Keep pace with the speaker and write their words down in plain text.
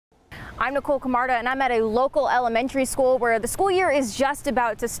I'm Nicole Camarda, and I'm at a local elementary school where the school year is just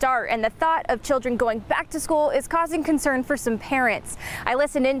about to start, and the thought of children going back to school is causing concern for some parents. I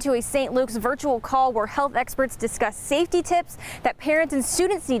listened into a St. Luke's virtual call where health experts discuss safety tips that parents and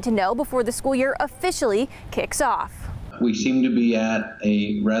students need to know before the school year officially kicks off. We seem to be at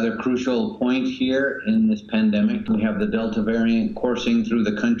a rather crucial point here in this pandemic. We have the Delta variant coursing through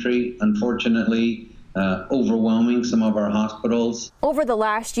the country, unfortunately, overwhelming some of our hospitals. Over the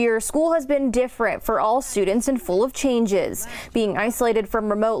last year, school has been different for all students and full of changes. Being isolated from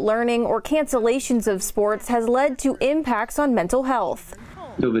remote learning or cancellations of sports has led to impacts on mental health.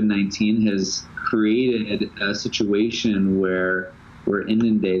 COVID-19 has created a situation where we're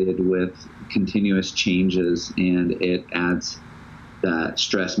inundated with continuous changes, and it adds that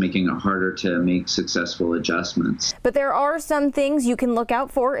stress, making it harder to make successful adjustments. But there are some things you can look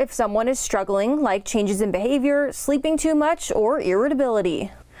out for if someone is struggling, like changes in behavior, sleeping too much, or irritability.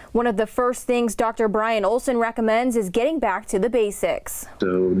 One of the first things Dr. Brian Olson recommends is getting back to the basics. So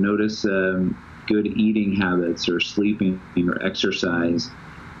notice good eating habits or sleeping or exercise.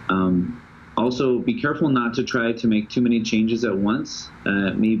 Also, be careful not to try to make too many changes at once.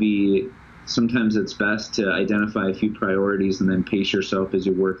 Maybe sometimes it's best to identify a few priorities and then pace yourself as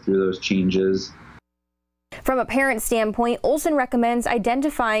you work through those changes. From a parent standpoint, Olson recommends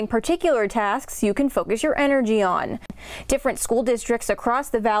identifying particular tasks you can focus your energy on. Different school districts across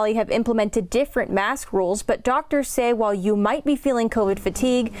the valley have implemented different mask rules, but doctors say while you might be feeling COVID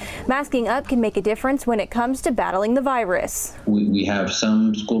fatigue, masking up can make a difference when it comes to battling the virus. We have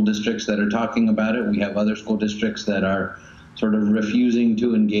some school districts that are talking about it. We have other school districts that are sort of refusing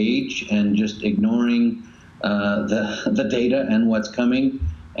to engage and just ignoring the data and what's coming.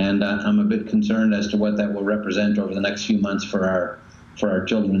 And I'm a bit concerned as to what that will represent over the next few months for our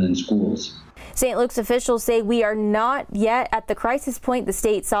children in schools. St. Luke's officials say we are not yet at the crisis point the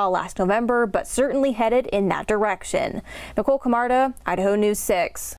state saw last November, but certainly headed in that direction. Nicole Camarda, Idaho News 6.